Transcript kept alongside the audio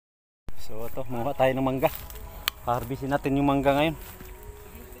So ito, mumuha tayo ng mangga. Harvestin natin yung mangga ngayon.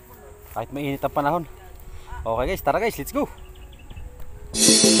 Kahit mainit ang panahon. Okay guys, tara guys, let's go.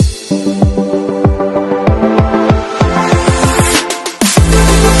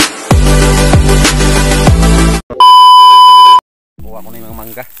 Kuha ko na yung mga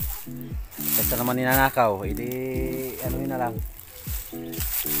mangga. Basta naman ninanakaw, hindi ano yun na lang.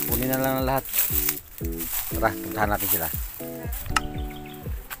 Kunin na lang lahat. Tara, puntahan natin sila.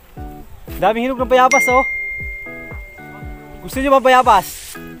 Daming hinog ng bayabas oh. Gusto nyo ba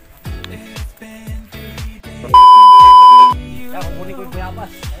bayabas? Kaya kukunin ko yung bayabas.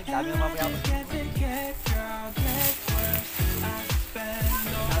 Ay, dami ng mga bayabas.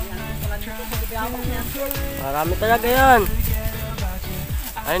 Marami talaga yan.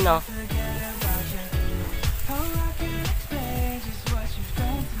 Ayun o.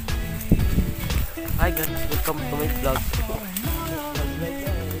 Hi guys, welcome to my vlog.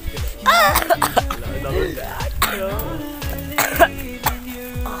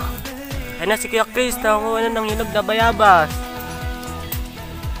 Ayun na si Kuya Chris, nakuha na ng hinog na bayabas.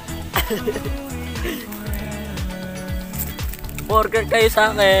 Burger kayo sa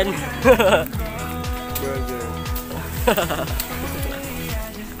akin. Burger.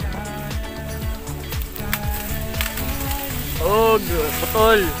 Oh,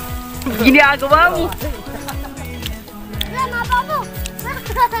 putol. Ginagawa mo. Wala, mababo. Wala na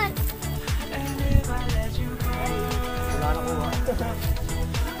kuha.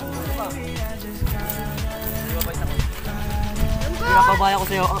 Pinapabaya ko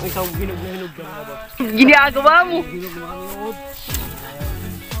sa'yo ang isang hinog na hinog ka mga ba? Ginagawa mo. Hinog na kami nood.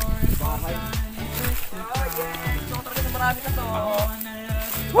 Bahay.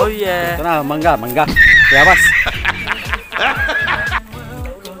 Oh yeah. Ito na, mangga, mangga. Bayabas.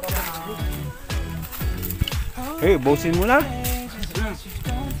 Hey, bosin mo na.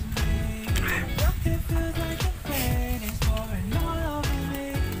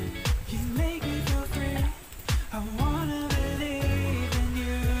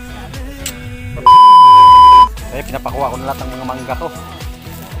 Eh, pinapakuha ko na lahat ng mga mangga ko.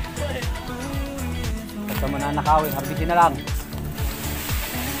 Basta mananakaw, harbitin na lang.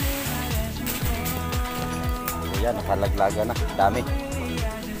 So yan, nakalaglaga na. Dami.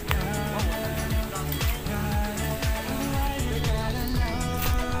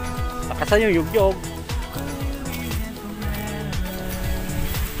 Nakasan yung yugyog.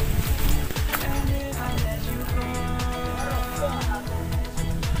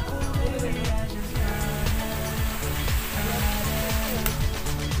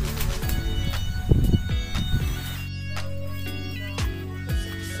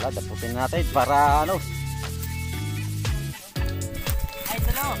 Daputin natin para ano. Ay,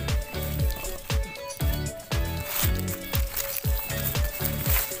 talo.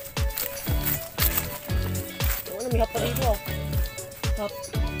 Ano, may hap pa dito. Hap.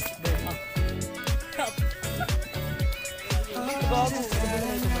 Hap. Bago.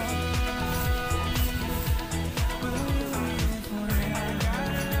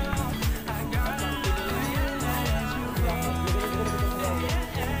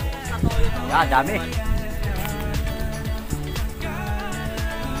 Ya, dami.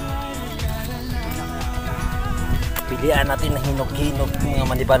 Pilihan natin na hinog-hinog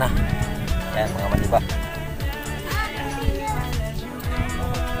mga maniba na. Ayan, mga maniba.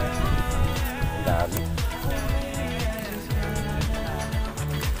 Ang dami.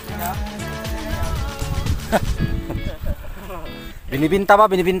 Binibinta ba?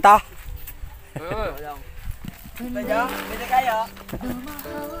 Binibinta? Bili kayo.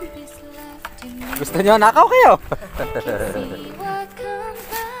 Gusto nyo nakaw kayo?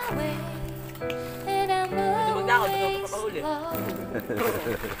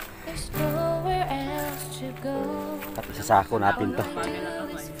 At isasako natin to.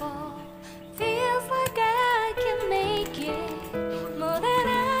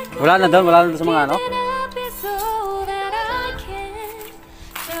 Wala na doon sa mga ano?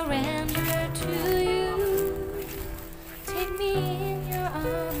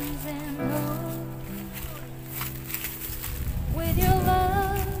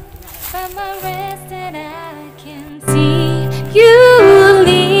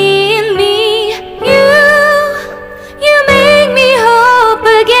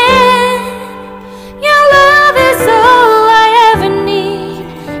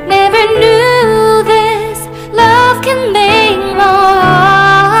 Never knew that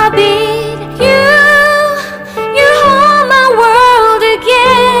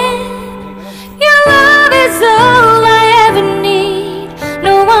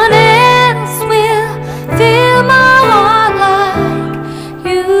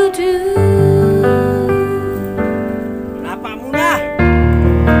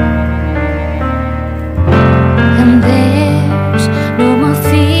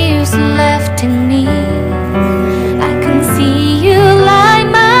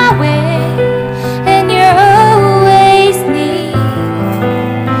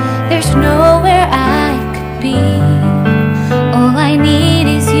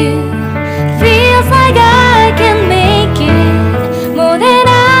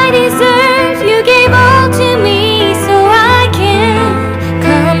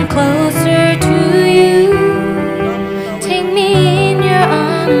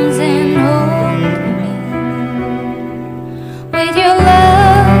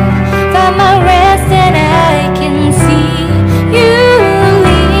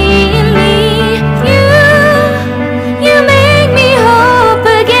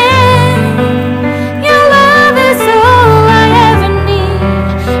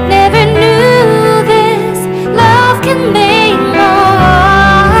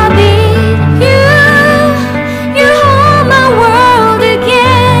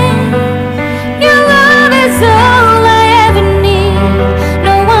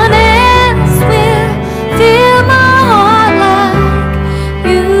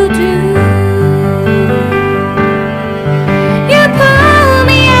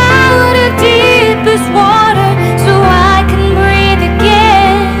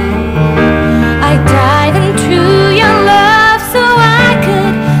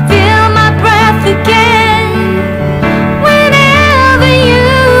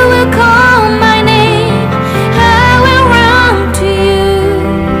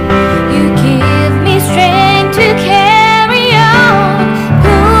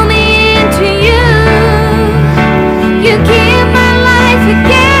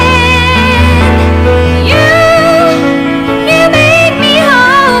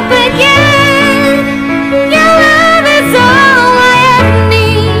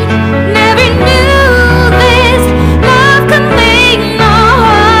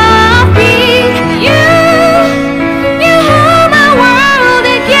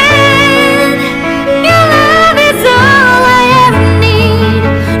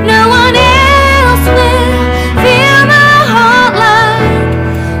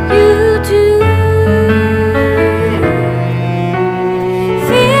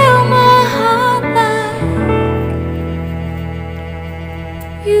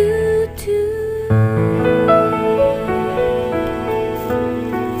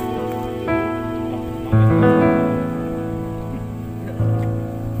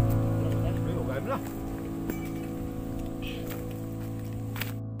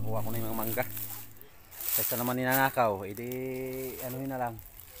Nakuha ko na yung mga mangga. Basta naman ninanakaw, edi anuhin na lang.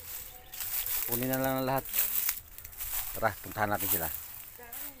 Kunin na lang ang lahat. Tara, puntahan natin sila.